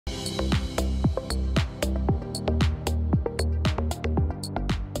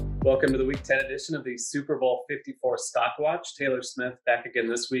Welcome to the Week 10 edition of the Super Bowl 54 Stockwatch. Taylor Smith back again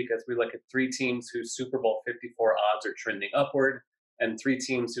this week as we look at three teams whose Super Bowl 54 odds are trending upward and three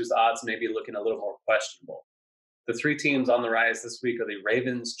teams whose odds may be looking a little more questionable. The three teams on the rise this week are the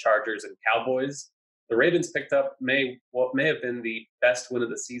Ravens, Chargers, and Cowboys. The Ravens picked up what may have been the best win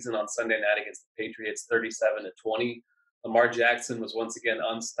of the season on Sunday night against the Patriots, 37-20. Lamar Jackson was once again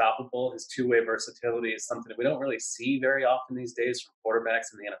unstoppable. His two-way versatility is something that we don't really see very often these days from quarterbacks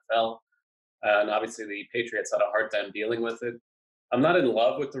in the NFL. And obviously, the Patriots had a hard time dealing with it. I'm not in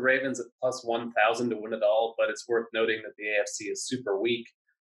love with the Ravens at plus 1,000 to win it all, but it's worth noting that the AFC is super weak.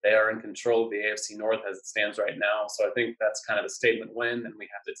 They are in control of the AFC North as it stands right now. So I think that's kind of a statement win, and we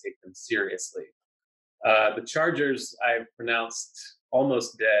have to take them seriously. The Chargers I've pronounced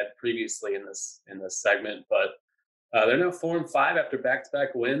almost dead previously in this segment, but they're now 4-5 after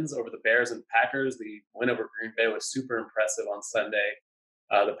back-to-back wins over the Bears and Packers. The win over Green Bay was super impressive on Sunday.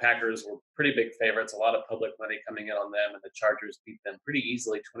 The Packers were pretty big favorites, a lot of public money coming in on them, and the Chargers beat them pretty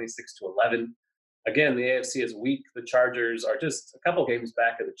easily, 26-11. Again, the AFC is weak. The Chargers are just a couple games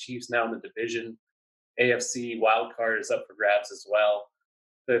back of the Chiefs now in the division. AFC wild card is up for grabs as well.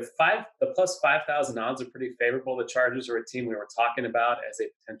 The plus 5,000 odds are pretty favorable. The Chargers are a team we were talking about as a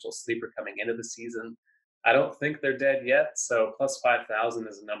potential sleeper coming into the season. I don't think they're dead yet, so plus 5,000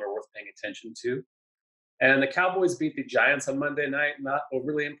 is a number worth paying attention to. And the Cowboys beat the Giants on Monday night. Not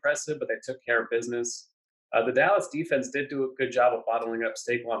overly impressive, but they took care of business. The Dallas defense did do a good job of bottling up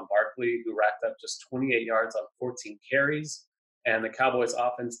Saquon Barkley, who racked up just 28 yards on 14 carries. And the Cowboys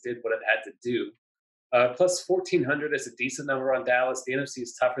offense did what it had to do. Plus 1,400 is a decent number on Dallas. The NFC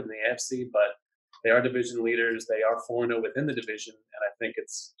is tougher than the AFC, but they are division leaders. They are 4-0 within the division, and I think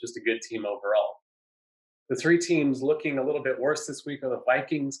it's just a good team overall. The three teams looking a little bit worse this week are the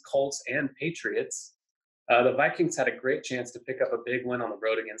Vikings, Colts, and Patriots. The Vikings had a great chance to pick up a big win on the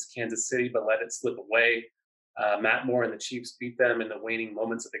road against Kansas City, but let it slip away. Matt Moore and the Chiefs beat them in the waning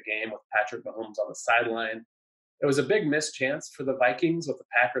moments of the game with Patrick Mahomes on the sideline. It was a big missed chance for the Vikings, with the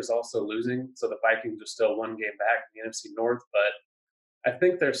Packers also losing, so the Vikings are still one game back in the NFC North, but I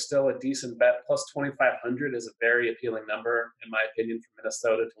think they're still a decent bet. Plus 2,500 is a very appealing number, in my opinion, for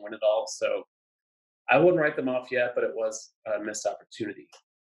Minnesota to win it all, so I wouldn't write them off yet, but it was a missed opportunity.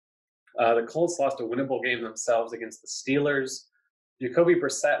 The Colts lost a winnable game themselves against the Steelers. Jacoby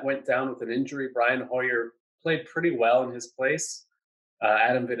Brissett went down with an injury. Brian Hoyer played pretty well in his place.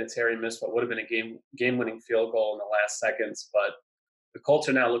 Adam Vinatieri missed what would have been a game-winning field goal in the last seconds, but the Colts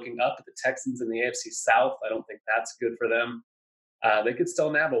are now looking up at the Texans in the AFC South. I don't think that's good for them. They could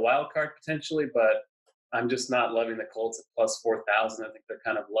still nab a wild card potentially, but I'm just not loving the Colts at plus 4,000. I think they're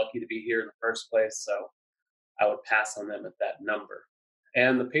kind of lucky to be here in the first place, so I would pass on them at that number.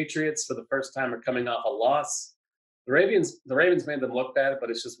 And the Patriots, for the first time, are coming off a loss. The Ravens made them look bad, but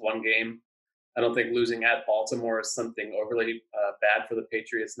it's just one game. I don't think losing at Baltimore is something overly bad for the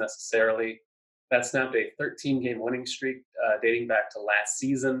Patriots necessarily. That snapped a 13-game winning streak dating back to last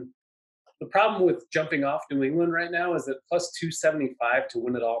season. The problem with jumping off New England right now is that plus 275 to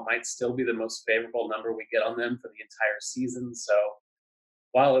win it all might still be the most favorable number we get on them for the entire season. So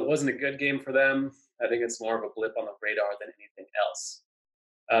while it wasn't a good game for them, I think it's more of a blip on the radar than anything else.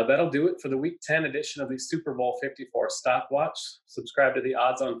 That'll do it for the Week 10 edition of the Super Bowl 54 Stockwatch. Subscribe to the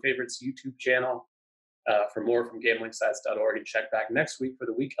Odds on Favorites YouTube channel for more from gamblingsites.org, and check back next week for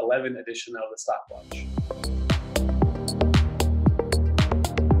the Week 11 edition of the Stockwatch.